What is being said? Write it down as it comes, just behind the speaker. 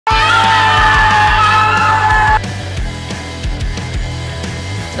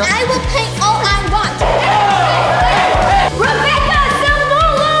I will paint all I want. Rebecca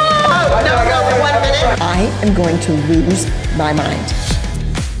Zamolo! No, 1 minute. I am going to lose my mind.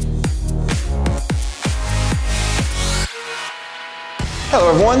 Hello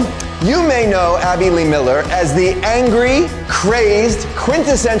everyone. You may know Abby Lee Miller as the angry, crazed,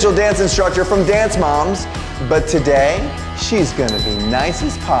 quintessential dance instructor from Dance Moms, but today, she's gonna be nice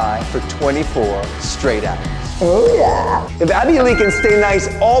as pie for 24 straight hours. Oh yeah. If Abby Lee can stay nice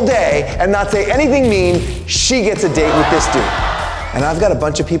all day and not say anything mean, she gets a date with this dude. And I've got a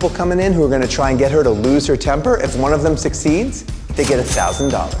bunch of people coming in who are gonna try and get her to lose her temper. If one of them succeeds, they get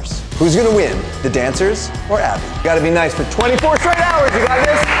 $1,000. Who's gonna win, the dancers or Abby? You gotta be nice for 24 straight hours, you got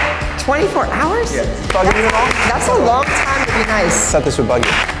this? 24 hours? Yeah. Bugging you at all? That's a long time to be nice. I thought this would bug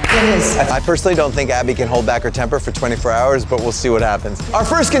you. It is. I personally don't think Abby can hold back her temper for 24 hours, but we'll see what happens. Our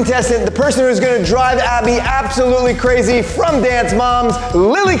first contestant, the person who's gonna drive Abby absolutely crazy from Dance Moms,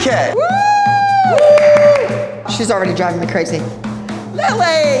 Lilly K. Woo! She's already driving me crazy.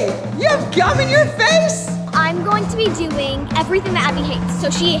 Lily, you have gum in your face? I'm going to be doing everything that Abby hates. So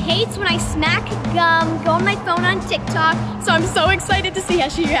she hates when I smack gum, go on my phone on TikTok. So I'm so excited to see how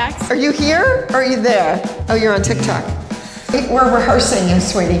she reacts. Are you here or are you there? Oh, you're on TikTok. We're rehearsing you,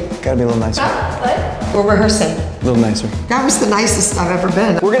 sweetie. Gotta be a little nicer. What? We're rehearsing. A little nicer. That was the nicest I've ever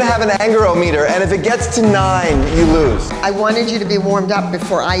been. We're gonna have an anger-o-meter, and if it gets to 9, you lose. I wanted you to be warmed up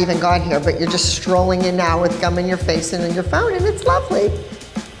before I even got here, but you're just strolling in now with gum in your face and in your phone, and it's lovely.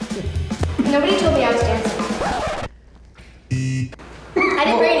 Nobody told me I was dancing. I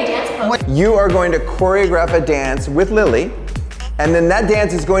didn't bring any dance clothes. You are going to choreograph a dance with Lilly, and then that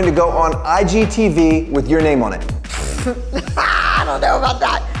dance is going to go on IGTV with your name on it. I don't know about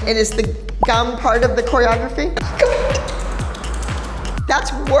that. And is the gum part of the choreography? God.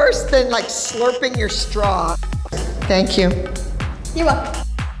 That's worse than like slurping your straw. Thank you. You're welcome.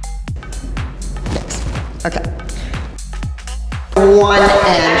 Thanks. Okay. 1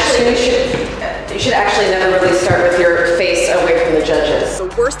 and 2. You should actually never really start with your face away from the judges. The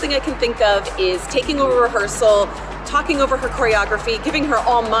worst thing I can think of is taking over rehearsal, talking over her choreography, giving her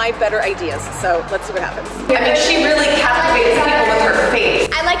all my better ideas. So let's see what happens. I mean, she really captivates people with her face.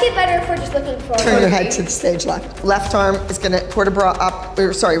 I like it better if we're just looking forward. Turn your head to the stage left. Left arm is gonna port a bra up,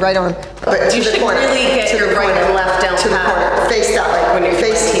 or sorry, right arm. But You should really get your right and left down to the corner. Face that way. When you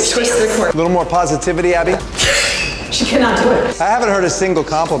face twist to the corner. A little more positivity, Abby. She cannot do it. I haven't heard a single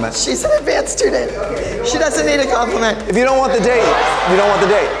compliment. She's an advanced student. She doesn't need a compliment. If you don't want the date, you don't want the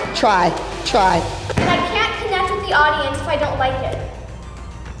date. Try. And I can't connect with the audience if I don't like it.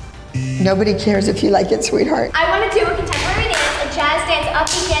 Nobody cares if you like it, sweetheart. I want to do a contemporary dance, a jazz dance,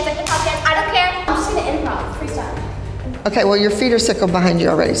 upbeat dance, a hip hop dance. I don't care. I'm just gonna improv, freestyle. Okay, well your feet are sickled behind you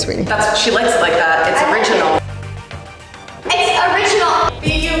already, sweetie. That's she likes it like that. It's original. It's original.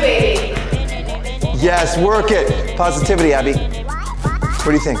 Be you, baby. Yes, work it. Positivity, Abby. What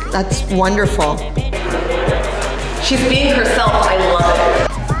do you think? That's wonderful. She's being herself. I love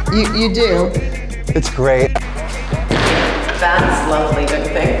it. You do. It's great. That's lovely, don't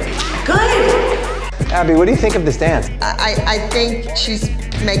you think? Good. Abby, what do you think of this dance? I think she's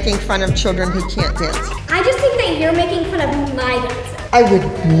making fun of children who can't dance. I just think that you're making fun of my dancing. I would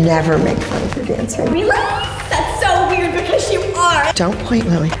never make fun of your dancing. Really? That's so weird because you are. Don't point,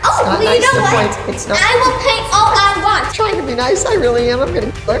 Lily. Oh, It's not well, nice you know to what? point. It's not. I will paint all I want. I'm trying to be nice. I really am. I'm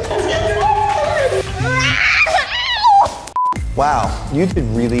gonna. Wow, you did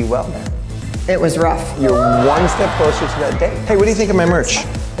really well there. It was rough. You're one step closer to that date. Hey, what do you think of my merch?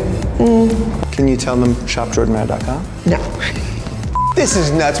 Can you tell them shopjordanmad.com? No. This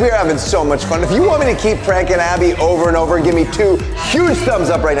is nuts. We are having so much fun. If you want me to keep pranking Abby over and over, give me 2 huge thumbs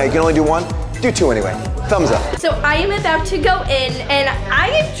up right now. You can only do 1. Do 2 anyway. Thumbs up. So I am about to go in, and I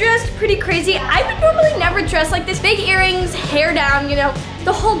am dressed pretty crazy. I would normally never dress like this. Big earrings, hair down, you know,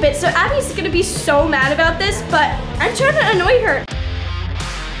 the whole bit. So Abby's gonna be so mad about this, but I'm trying to annoy her.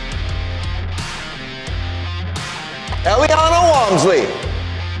 Elliana Walmsley.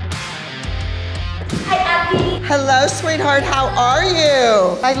 Hi, Abby. Hello, sweetheart. How are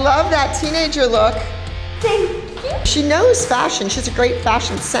you? I love that teenager look. Thank you. She knows fashion. She has a great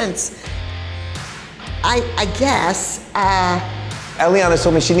fashion sense. I guess. Elliana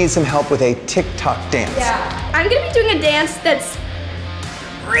told me she needs some help with a TikTok dance. Yeah. I'm gonna be doing a dance that's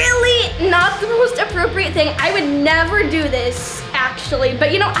really not the most appropriate thing. I would never do this, actually.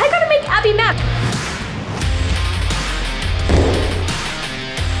 But you know, I gotta make Abby mad.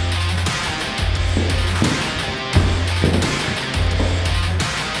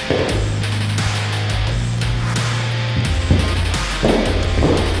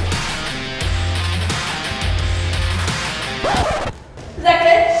 Is that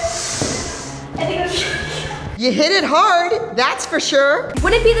good? You hit it hard, that's for sure.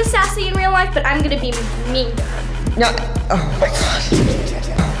 Wouldn't be the sassy in real life, but I'm gonna be mean to her. No, oh my God.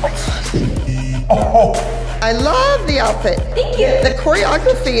 Oh. I love the outfit. Thank you. The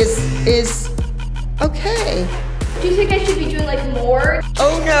choreography is okay. Do you think I should be doing like more?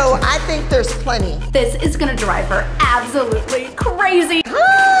 Oh no, I think there's plenty. This is gonna drive her absolutely crazy.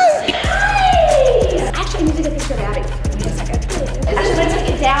 Hi! Hi! Actually, I need to get a picture of Abby. Wait a second. Actually, let's take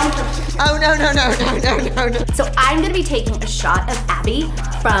it down. Oh no, no, no, no, no, no, no. So I'm gonna be taking a shot of Abby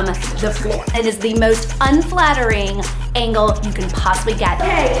from the floor. It is the most unflattering angle you can possibly get.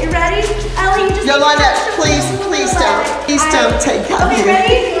 Okay, you ready? Ellie, you just Yolanda, please, please don't. Please don't take that view.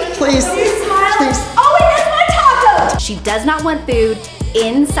 Ready? Please, please. Oh wait, that's my taco! She does not want food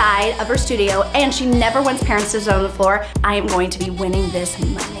inside of her studio, and she never wants parents to sit on the floor. I am going to be winning this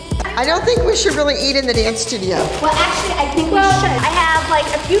money. I don't think we should really eat in the dance studio. Well, actually, I think we should. I have like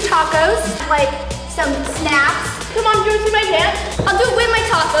a few tacos, like some snacks. Come on, do you want to see my dance? I'll do it with my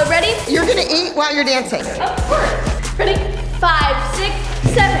taco. Ready? You're gonna eat while you're dancing. Of course. Ready? 5, 6,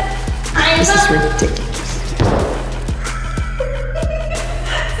 7. This is ridiculous.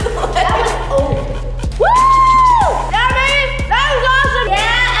 Woo! Abby, that was awesome!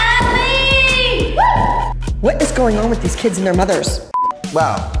 Yeah, Ellie! Woo! What is going on with these kids and their mothers?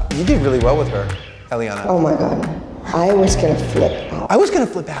 Wow, you did really well with her, Elliana. Oh my God. I was gonna flip out. I was gonna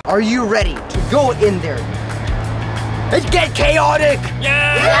flip out. Are you ready to go in there? Let's get chaotic! So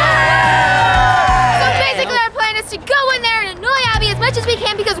basically our plan is to go in there and annoy Abby as much as we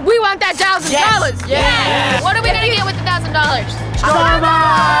can because we want that $1,000. Yes. What are we gonna get with the $1,000?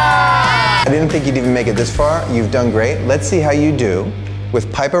 I didn't think you'd even make it this far. You've done great. Let's see how you do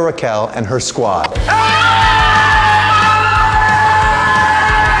with Piper Rockelle and her squad.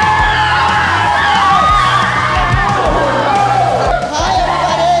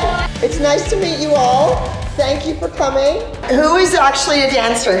 It's nice to meet you all. Thank you for coming. Who is actually a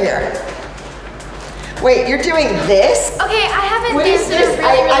dancer here? Wait, you're doing this? Okay, I haven't What danced is in a this?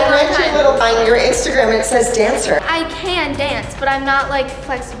 really, really I long read time. your little on your Instagram and it says dancer. I can dance, but I'm not like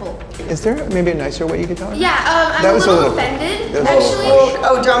flexible. Is there maybe a nicer way you could tell her? Yeah, I'm That a was little offended, that was a actually. little-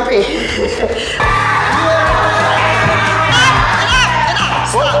 Oh, don't be.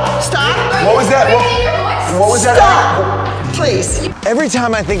 Stop. What was that? What was that? Stop. Please. Every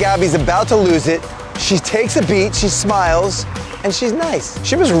time I think Abby's about to lose it, she takes a beat, she smiles, and she's nice.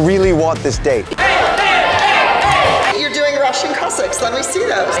 She must really want this date. You're doing Russian Cossacks. Let me see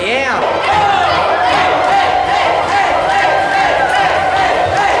those. I am.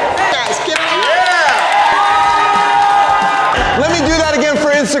 Guys, give me Let me do that again for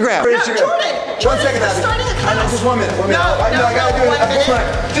Instagram. For Instagram. Jordan, 1 second, we're Abby. starting a I know, just 1 minute. 1 minute. No, I gotta do it. 1 minute.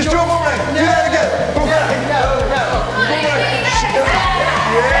 Boomerang. Just do a boomerang. Do that again. Boomerang.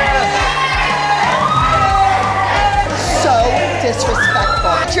 so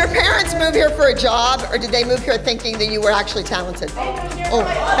disrespectful. Did your parents move here for a job, or did they move here thinking that you were actually talented? Oh,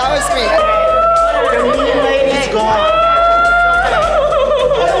 that was me. It's gone.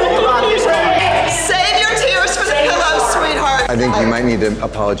 Save your tears for the pillow, sweetheart. I think you might need to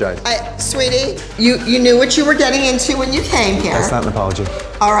apologize. Sweetie, you knew what you were getting into when you came here. That's not an apology.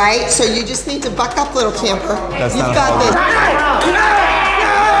 All right, so you just need to buck up, little camper. That's You've not got a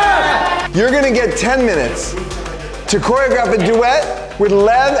this. You're gonna get 10 minutes to choreograph a duet with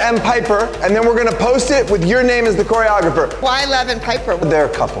Lev and Piper, and then we're gonna post it with your name as the choreographer. Why Lev and Piper? They're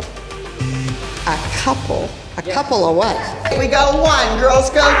a couple. A couple? A couple of what? We go 1, girls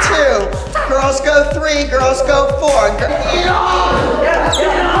go 2, girls go 3, girls go 4.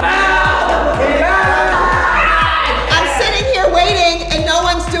 I'm sitting here waiting and no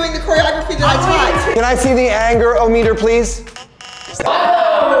one's doing the choreography that I taught. Can I see the anger-o-meter, please?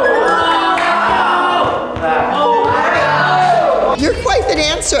 You're quite the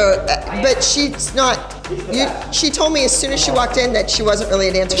dancer, but she's not. She told me as soon as she walked in that she wasn't really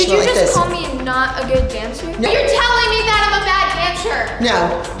a dancer. Did She's you not like just this. call me not a good dancer? No. You're telling me that I'm a bad dancer. No.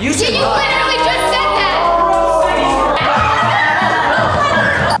 You Yeah, should you not. literally just said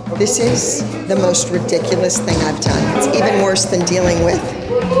that. This is the most ridiculous thing I've done. It's even worse than dealing with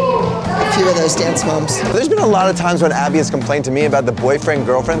a few of those dance moms. There's been a lot of times when Abby has complained to me about the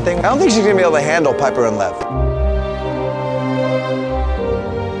boyfriend-girlfriend thing. I don't think she's gonna be able to handle Piper and Lev.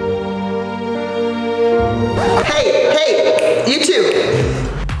 Hey, you two.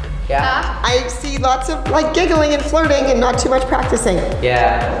 Yeah. I see lots of like giggling and flirting and not too much practicing.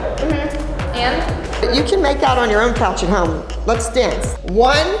 Yeah. And? You can make out on your own couch at home. Let's dance.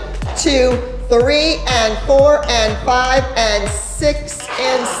 1, 2, 3, and 4, and 5, and 6,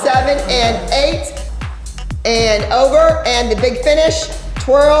 and 7, and 8, and over, and the big finish,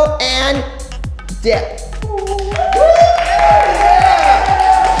 twirl, and dip.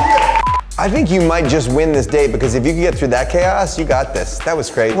 I think you might just win this date because if you can get through that chaos, you got this. That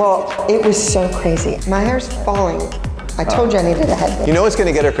was crazy. Well, it was so crazy. My hair's falling. I told you I needed a headband. You know what's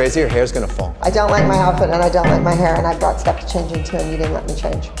gonna get her crazy? Her hair's gonna fall. I don't like my outfit and I don't like my hair and I brought stuff to change into and you didn't let me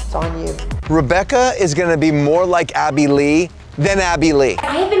change. It's on you. Rebecca is gonna be more like Abby Lee than Abby Lee.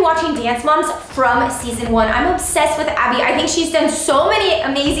 I have been watching Dance Moms from season 1. I'm obsessed with Abby. I think she's done so many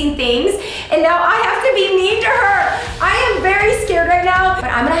amazing things, and now I have to be mean to her. I am very scared right now, but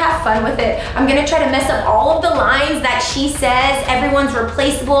I'm gonna have fun with it. I'm gonna try to mess up all of the lines that she says. Everyone's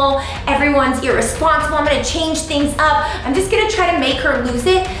replaceable, everyone's irresponsible. I'm gonna change things up. I'm just gonna try to make her lose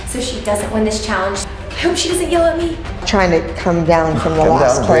it so she doesn't win this challenge. I hope she doesn't yell at me. Trying to come down from the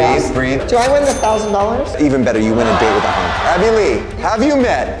last chaos. Breathe. Do I win the $1,000? Even better, you win a date with a hunk. Abby Lee, have you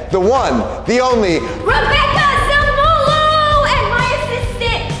met the one, the only Rebecca Zamolo and my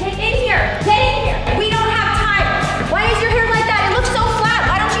assistant? Get in here, get in here. We don't have time. Why is your hair like that? It looks so flat.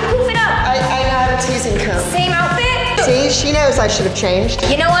 Why don't you poof it up? I know how to tease and comb. Same outfit? See, she knows I should have changed.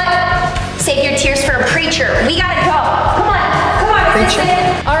 You know what? Save your tears for a preacher. We gotta go. Come on, Preacher.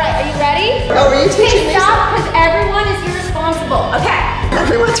 assistant. All right, are you ready? Oh, are you teaching me? Stop, because everyone is irresponsible. Okay.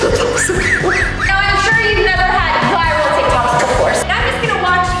 Everyone's responsible. Now, I'm sure you've never had viral TikToks before. So I'm just gonna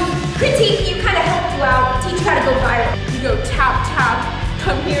watch you, critique you, kind of help you out, teach you how to go viral. You go tap, tap,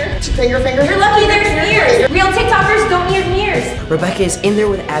 come here. Finger. You're lucky there's mirrors. Real TikTokers don't need mirrors. Rebecca is in there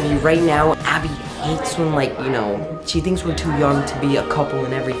with Abby right now. Abby hates when, like, you know, she thinks we're too young to be a couple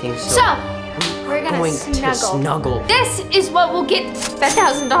and everything, so we're gonna going to snuggle. This is what will get that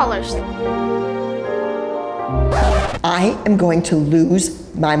 $1,000. I am going to lose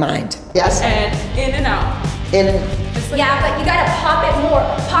my mind. Yes? And in and out. Yeah, but you gotta pop it more.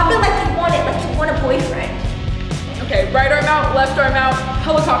 Pop it like you want it, like you want a boyfriend. Okay, right arm out, left arm out,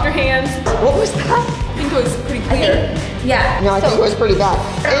 helicopter hands. What was that? I think it was pretty clear. Yeah. No, I think it was pretty bad.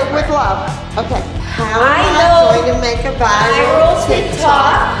 With love. Okay. How I am know. I going to make a Viral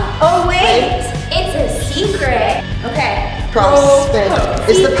TikTok. Oh wait, it's a secret. Okay. Cross spin.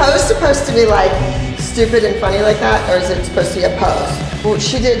 Is the pose supposed to be like stupid and funny like that, or is it supposed to be a pose? Well,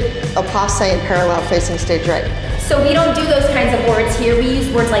 she did a passe and parallel facing stage right. So we don't do those kinds of words here. We use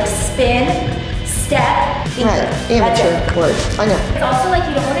words like spin, step, finger. Right, That's amateur it. word. I know. It's also like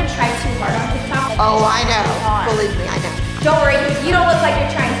you don't want to try too hard on TikTok. Oh, I know. Believe me, I know. Don't worry, you don't look like you're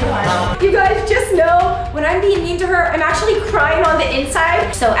trying too hard. You guys just know, when I'm being mean to her, I'm actually crying on the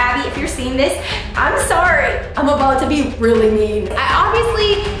inside. So Abby, if you're seeing this, I'm sorry. I'm about to be really mean.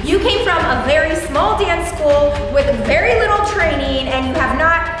 Obviously, you came from a very small dance school with very little training, and you have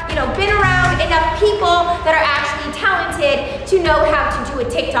not, been around enough people that are actually talented to know how to do a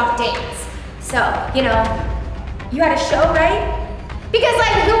TikTok dance. So, you had a show, right? Because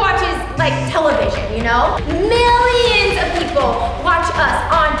who watches television, Millions of people watch us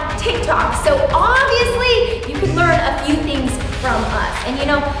on TikTok. So obviously you can learn a few things from us. And to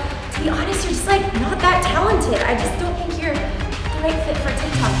be honest, you're just not that talented. I just don't think you're the right fit for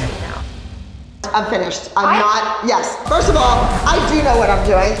TikTok right now. I'm finished. I'm not, yes. First of all, I do know what I'm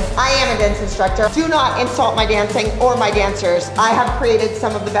doing. I am a dance instructor. Do not insult my dancing or my dancers. I have created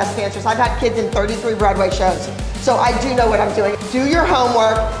some of the best dancers. I've had kids in 33 Broadway shows. So I do know what I'm doing. Do your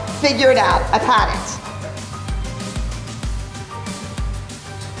homework, figure it out. I've had it.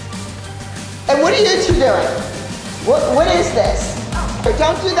 And what are you two doing? What is this?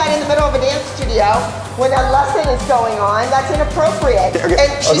 Don't do that in the middle of a dance studio when a lesson is going on. That's inappropriate.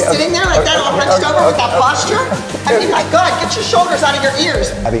 And she's sitting there like that, all hunched over with that posture. I mean, my God, get your shoulders out of your ears.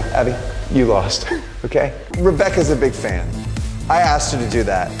 Abby, you lost, okay? Rebecca's a big fan. I asked her to do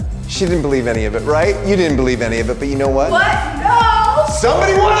that. She didn't believe any of it, right? You didn't believe any of it, but you know what? What? No!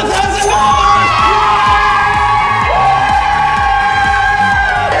 Somebody won $1,000!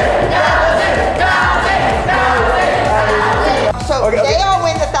 So they all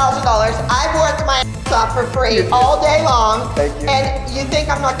win the $1,000. I've worked my ass off for free all day long. Thank you. And you think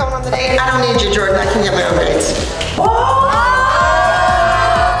I'm not going on the date? I don't need you, Jordan. I can get my own dates. Oh!